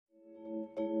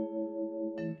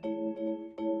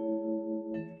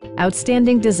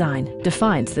Outstanding design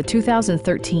defines the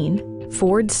 2013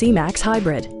 Ford C-Max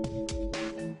Hybrid.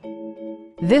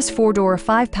 This four-door,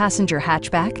 five-passenger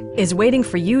hatchback is waiting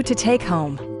for you to take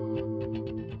home.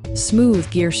 Smooth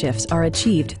gear shifts are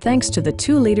achieved thanks to the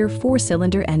 2-liter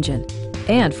 4-cylinder engine.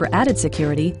 And for added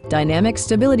security, dynamic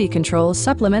stability control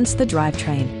supplements the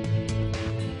drivetrain.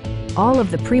 All of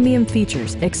the premium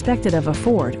features expected of a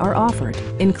Ford are offered,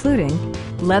 including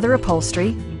leather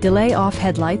upholstery, delay-off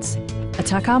headlights, a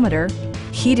tachometer,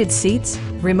 heated seats,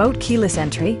 remote keyless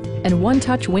entry, and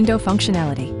one-touch window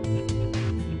functionality.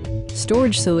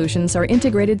 Storage solutions are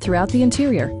integrated throughout the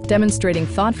interior, demonstrating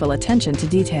thoughtful attention to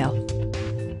detail.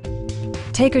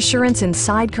 Take assurance in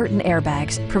side curtain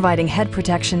airbags, providing head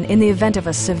protection in the event of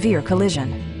a severe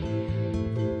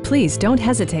collision. Please don't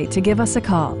hesitate to give us a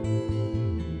call.